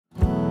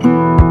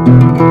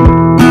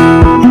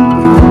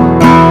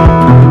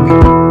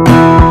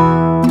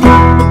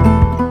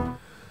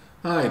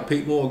Hi,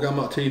 Pete Moore,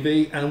 Mart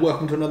TV, and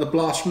welcome to another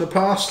blast from the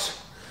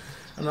past.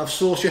 And I've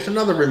sourced yet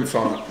another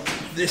rimfire.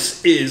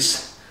 This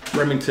is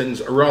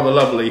Remington's rather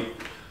lovely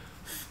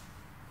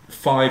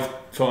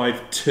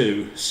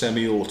 552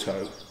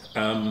 semi-auto.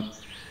 It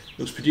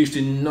was produced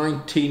in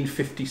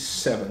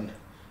 1957,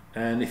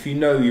 and if you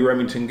know your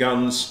Remington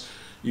guns,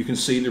 you can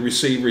see the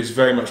receiver is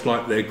very much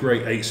like their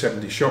great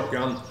 870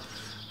 shotgun.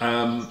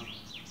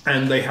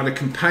 And they had a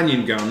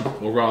companion gun,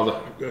 or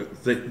rather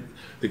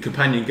the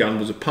companion gun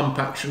was a pump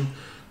action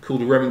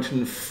called the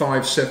Remington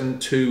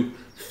 572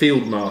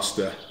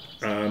 Speedmaster.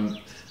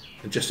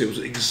 It was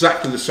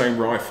exactly the same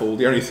rifle.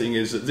 The only thing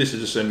is that this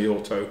is a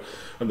semi-auto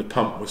and the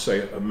pump was,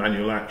 say, a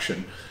manual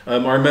action.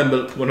 I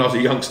remember when I was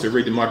a youngster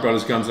reading my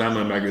brother's Guns and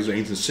Ammo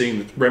magazines and seeing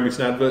the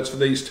Remington adverts for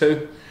these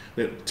two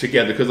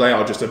together, because they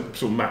are just a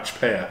sort of matched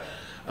pair.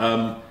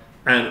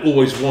 And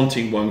always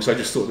wanting one, because I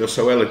just thought they were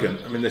so elegant.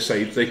 I mean, they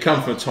say they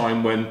come from a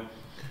time when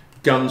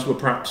guns were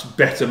perhaps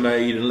better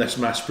made and less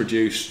mass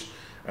produced,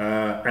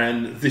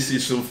 and this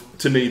is sort of,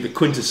 to me, the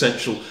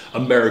quintessential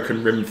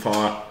American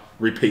rimfire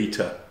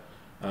repeater.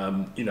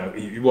 You know,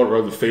 you wander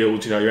over the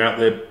fields, you know, you're out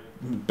there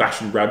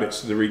bashing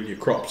rabbits, they're eating your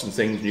crops and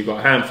things, and you've got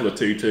a handful of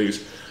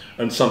 22s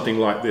and something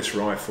like this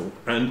rifle.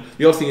 And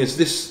the other thing is,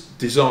 this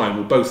design,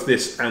 well, both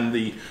this and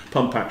the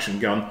pump action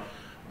gun,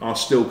 are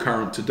still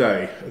current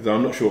today, though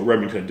I'm not sure what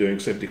Remington are doing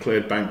because they've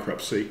declared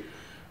bankruptcy,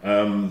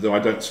 though I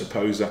don't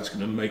suppose that's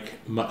going to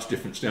make much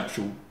difference to the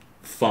actual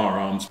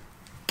firearms.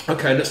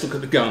 Okay, let's look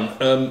at the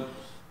gun.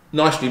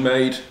 Nicely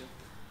made,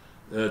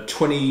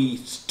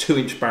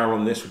 22-inch barrel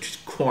on this, which is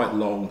quite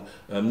long.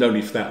 No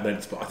need for that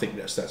length, but I think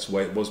that's the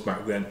way it was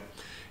back then.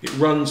 It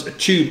runs a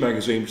tube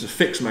magazine, which is a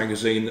fixed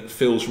magazine that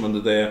fills from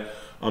under there.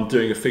 I'm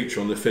doing a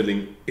feature on the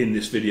filling in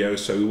this video,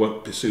 so we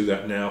won't pursue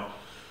that now.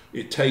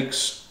 It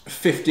takes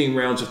 15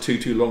 rounds of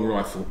 22 long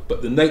rifle,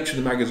 but the nature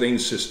of the magazine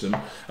system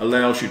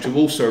allows you to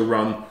also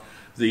run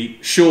the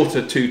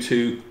shorter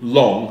 22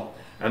 long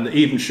and the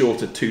even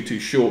shorter 22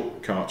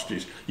 short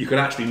cartridges. You can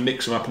actually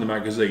mix them up in the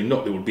magazine.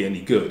 Not that it would be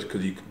any good,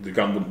 because the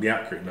gun wouldn't be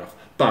accurate enough.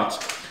 But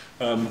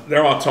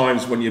there are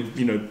times when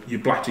you're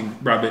blatting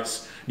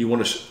rabbits, you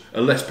want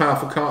a less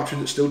powerful cartridge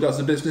that still does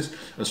the business,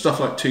 and stuff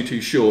like 22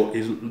 short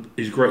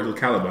is great little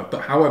caliber.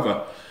 But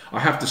however,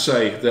 I have to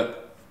say that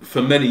for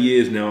many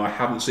years now, I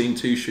haven't seen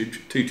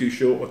 22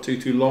 short or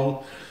 22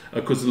 long,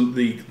 because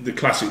the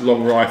classic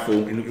long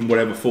rifle in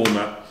whatever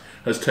format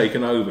has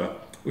taken over,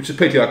 which is a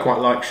pity. I quite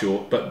like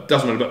short, but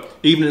doesn't matter. But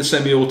even in a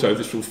semi-auto,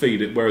 this will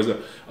feed it, whereas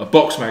a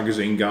box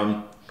magazine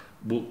gun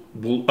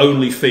will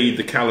only feed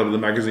the caliber the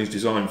magazine's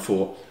designed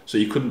for. So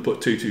you couldn't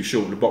put 22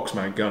 short in a box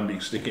mag gun, but you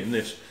can stick it in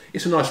this.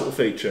 It's a nice little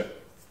feature.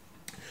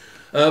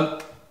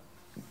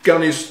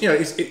 Gun is, you know,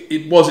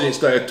 it was in its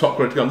day a top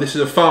quality gun. This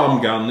is a farm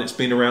gun. It's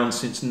been around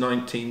since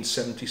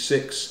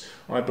 1976,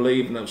 I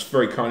believe, and that was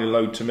very kindly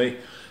loaned to me.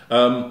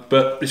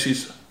 But this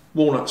is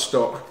walnut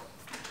stock.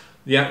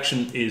 The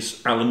action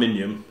is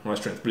aluminium, high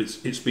strength, but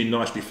it's been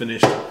nicely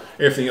finished.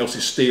 Everything else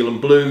is steel and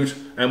blued,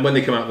 and when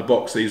they come out of the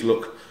box, these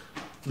look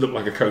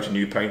like a coat of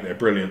new paint. They're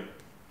brilliant.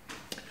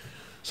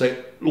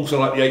 So, also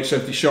like the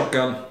 870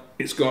 shotgun,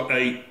 it's got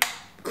a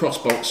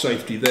crossbolt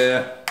safety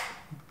there.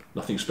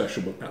 Nothing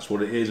special, but that's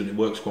what it is, and it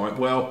works quite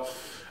well.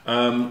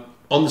 On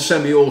the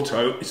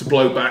semi-auto, it's a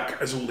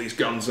blowback, as all these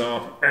guns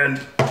are,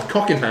 and the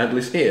cocking handle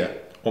is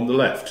here on the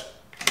left,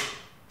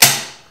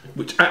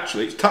 which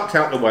actually it's tucked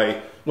out the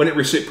way. When it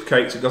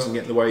reciprocates, it doesn't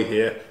get in the way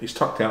here. It's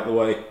tucked out the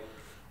way,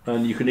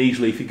 and you can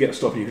easily, if you get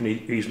stopped, you can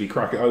easily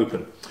crack it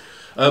open.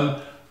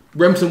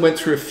 Remington went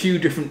through a few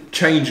different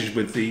changes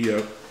with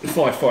the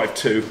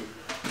 552.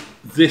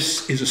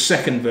 This is a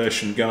second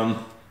version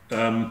gun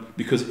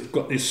because it's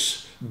got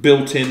this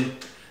built-in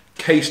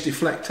case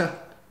deflector,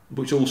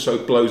 which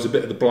also blows a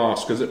bit of the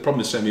blast, because the problem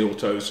with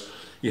semi-autos,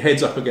 your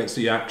head's up against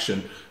the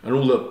action and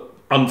all the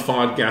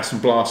unfired gas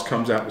and blast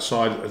comes out the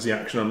side as the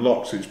action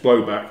unlocks, so it's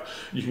blowback.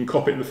 You can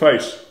cop it in the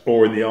face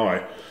or in the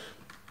eye.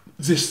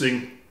 This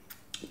thing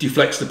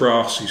deflects the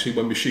brass. You see,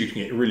 when we're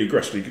shooting it, it really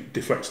aggressively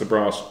deflects the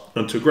brass,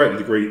 and to a great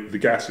degree the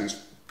gases.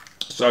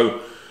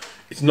 So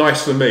it's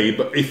nice for me,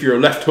 but if you're a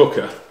left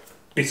hooker,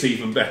 it's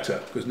even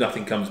better, because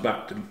nothing comes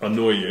back to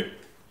annoy you.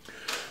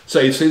 So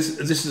this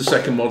is the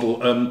second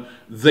model.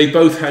 They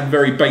both had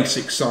very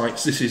basic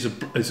sights. This is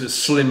a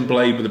slim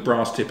blade with a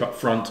brass tip up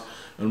front,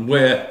 and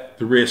where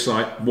the rear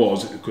sight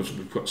was, because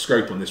we've got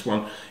scope on this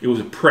one, it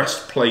was a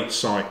pressed plate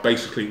sight.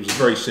 Basically, it was a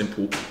very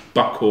simple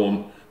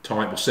buckhorn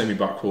type or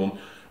semi-buckhorn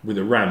with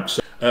a ramp.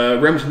 So,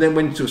 Remington then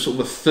went into a sort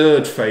of a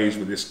third phase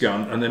with this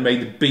gun, and they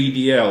made the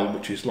BDL,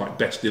 which is like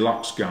Best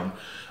Deluxe gun,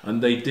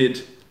 and they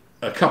did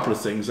a couple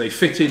of things. They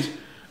fitted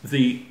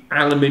the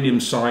aluminium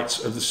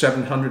sights of the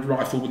 700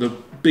 rifle with a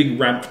big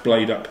ramped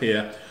blade up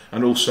here,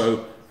 and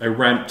also a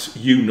ramped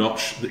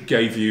U-notch that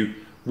gave you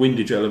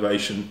windage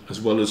elevation as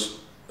well as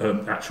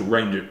actual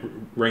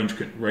range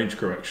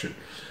correction.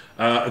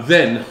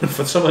 Then,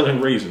 for some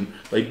unknown reason,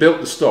 they built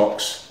the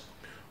stocks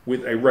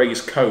with a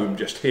raised comb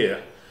just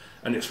here,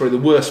 and it's probably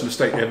the worst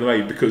mistake they ever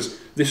made, because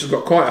this has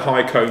got quite a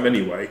high comb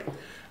anyway,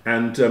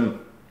 and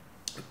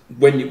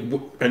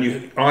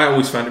I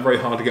always found it very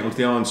hard to get onto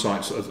the iron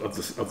sights of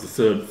the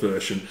third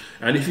version.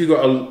 And if you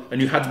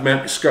had to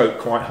mount your scope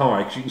quite high,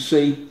 because you can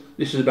see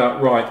this is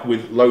about right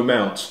with low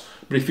mounts.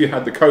 But if you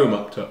had the comb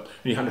up and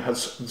you had to have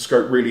the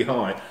scope really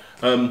high,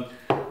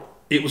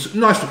 it was a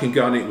nice looking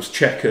gun. It was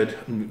checkered,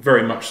 and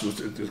very much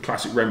the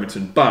classic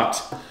Remington,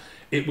 but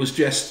it was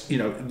just, you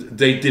know,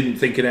 they didn't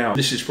think it out.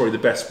 This is probably the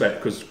best bet,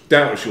 because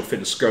doubtless you'll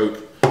fit a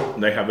scope,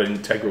 and they have an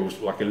integral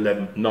like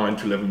 9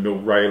 to 11 mil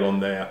rail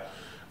on there.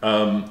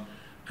 And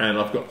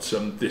I've got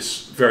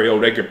this very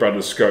old Edgar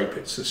Brothers scope.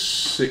 It's a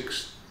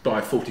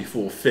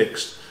 6x44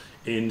 fixed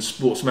in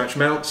sports match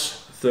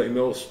mounts, 30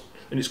 mils,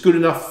 and it's good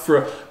enough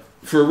for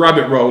a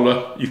rabbit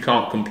roller. You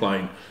can't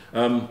complain.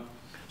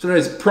 So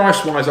there's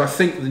price-wise, I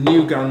think the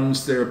new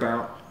guns, they're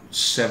about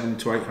 700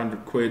 to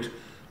 800 quid,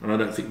 and I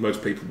don't think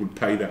most people would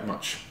pay that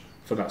much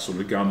for that sort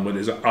of gun, when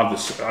there's other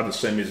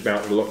semis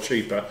about a lot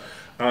cheaper.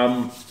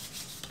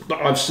 But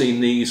I've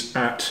seen these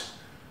at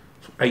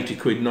 80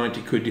 quid,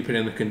 90 quid,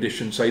 depending on the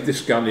condition. Say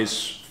this gun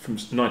is from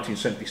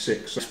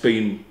 1976. It's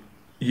been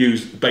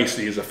used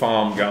basically as a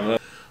farm gun.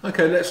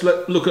 Okay, let's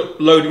look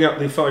at loading up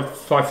the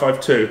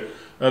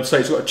 5.52. So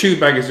it's got a tube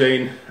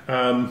magazine,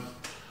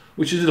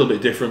 which is a little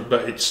bit different,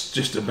 but it's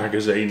just a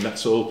magazine,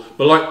 that's all.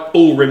 But like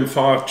all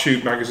rimfire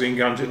tube magazine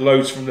guns, it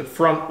loads from the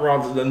front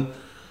rather than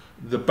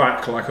the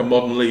back, like a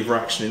modern lever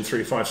action in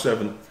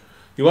 357.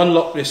 You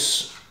unlock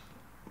this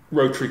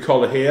rotary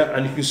collar here,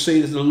 and you can see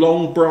there's a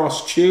long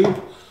brass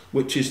tube,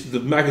 which is the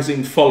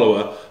magazine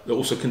follower that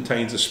also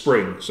contains a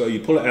spring. So you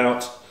pull it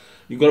out,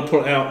 you've got to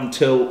pull it out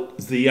until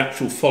the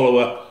actual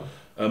follower,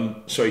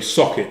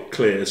 socket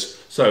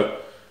clears. So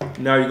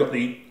now you've got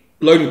the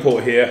loading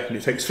port here, and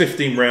it takes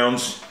 15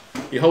 rounds.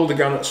 You hold the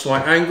gun at a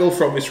slight angle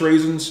for obvious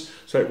reasons,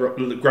 so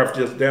the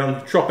gravity does it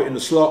down. Drop it in the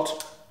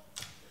slot,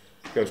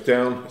 it goes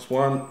down. That's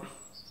 1,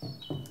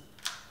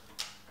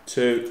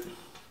 2,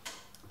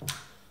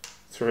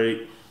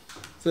 3,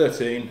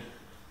 13,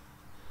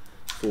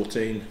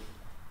 14,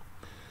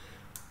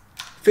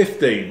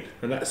 15,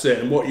 and that's it.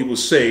 And what you will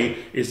see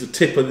is the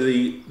tip of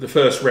the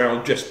first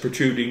round just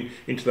protruding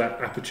into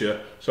that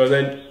aperture. So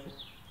then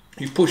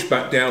you push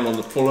back down on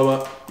the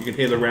follower, you can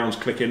hear the rounds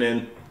clicking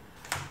in,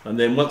 and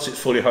then once it's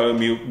fully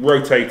home, you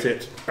rotate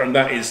it, and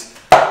that is,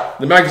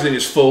 the magazine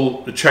is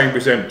full, the chamber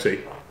is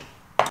empty.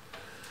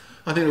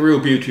 I think the real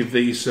beauty of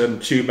these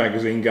tube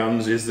magazine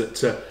guns is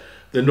that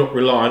they're not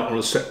reliant on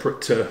a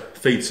separate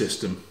feed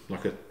system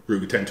like a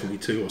Ruger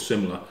 1022 or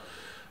similar,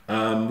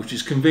 which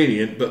is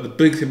convenient. But the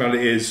big thing about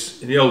it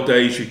is, in the old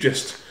days, you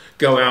just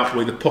go out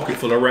with a pocket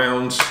full of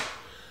rounds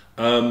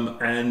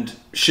and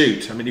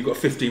shoot. I mean, you've got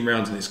 15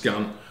 rounds in this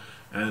gun,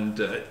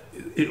 and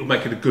it'll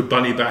make it a good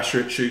bunny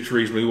basher. It shoots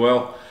reasonably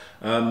well.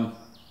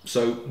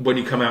 So when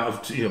you come out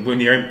of,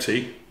 when you're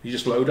empty, you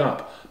just load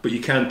up. But you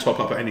can top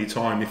up at any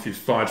time. If you've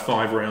fired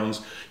 5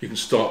 rounds, you can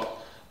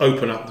stop,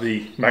 open up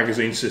the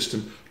magazine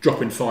system,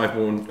 drop in 5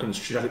 more, and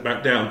shut it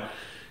back down.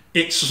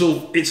 It's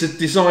a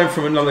design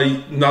from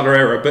another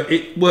era, but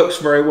it works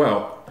very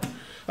well.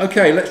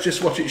 Okay, let's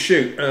just watch it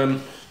shoot.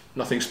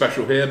 Nothing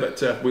special here,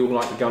 but we all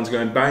like the guns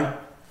going bang.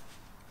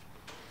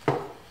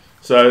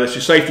 So there's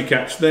your safety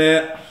catch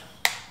there.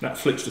 That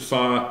flips to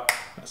fire.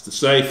 That's the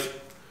safe.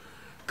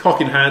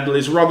 Cocking handle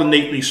is rather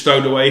neatly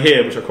stowed away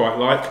here, which I quite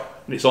like.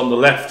 And it's on the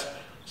left,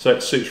 so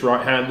it suits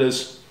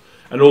right-handers.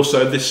 And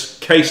also this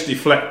case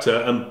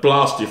deflector and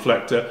blast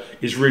deflector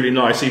is really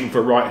nice, even for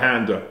a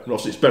right-hander. And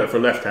obviously it's better for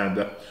a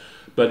left-hander.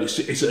 But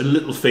it's a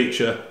little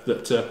feature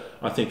that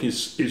I think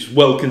is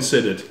well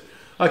considered.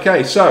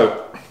 Okay,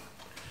 so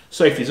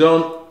safety's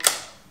on,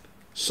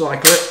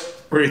 cycle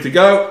it, ready to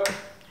go,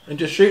 and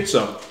just shoot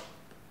some.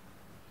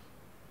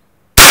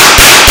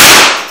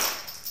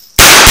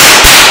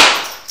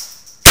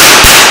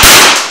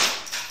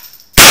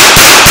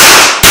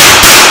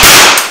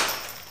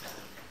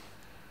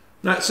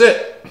 That's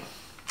it.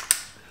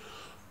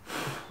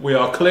 We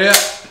are clear.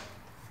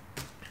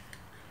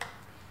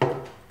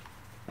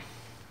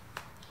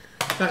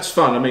 That's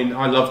fun. I mean,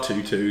 I love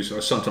 2.2s. I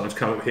sometimes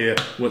come up here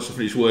once I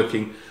finish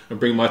working and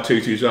bring my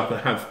 2.2s up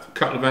and have a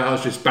couple of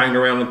hours just bang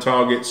around on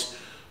targets,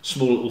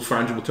 small little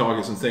frangible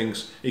targets and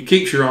things. It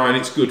keeps your eye and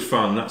it's good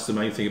fun. That's the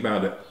main thing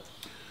about it.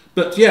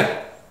 But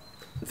yeah,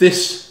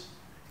 this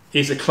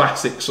is a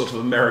classic sort of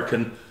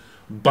American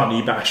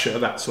bunny basher,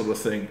 that sort of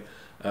thing.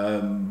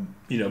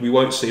 We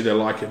won't see their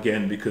like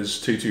again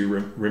because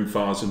 2.2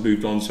 rimfires have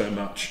moved on so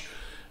much,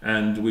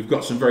 and we've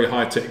got some very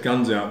high-tech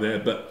guns out there,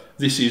 but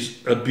this is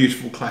a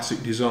beautiful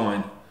classic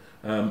design,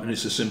 and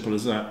it's as simple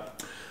as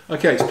that.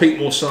 Okay, it's Pete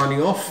Moore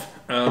signing off.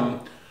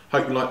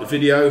 Hope you liked the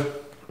video.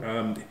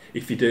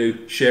 If you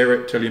do, share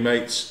it, tell your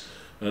mates,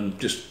 and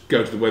just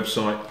go to the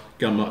website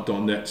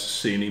gunmart.net to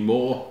see any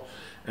more.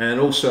 And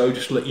also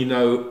just to let you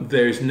know,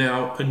 there is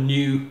now a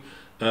new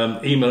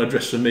email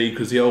address for me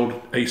because the old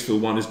Aceville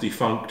one is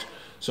defunct.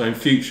 So in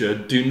future,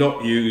 do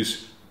not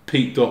use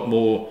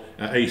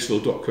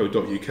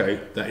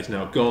pete.moore@aceville.co.uk. That is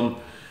now gone.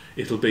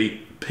 It'll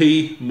be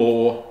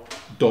pmoore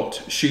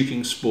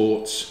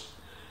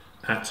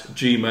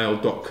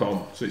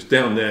mart.shootingsports@gmail.com. So it's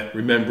down there,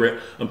 remember it,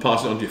 and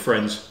pass it on to your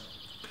friends.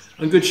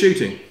 And good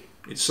shooting.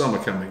 It's summer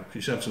coming,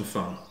 you should have some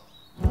fun.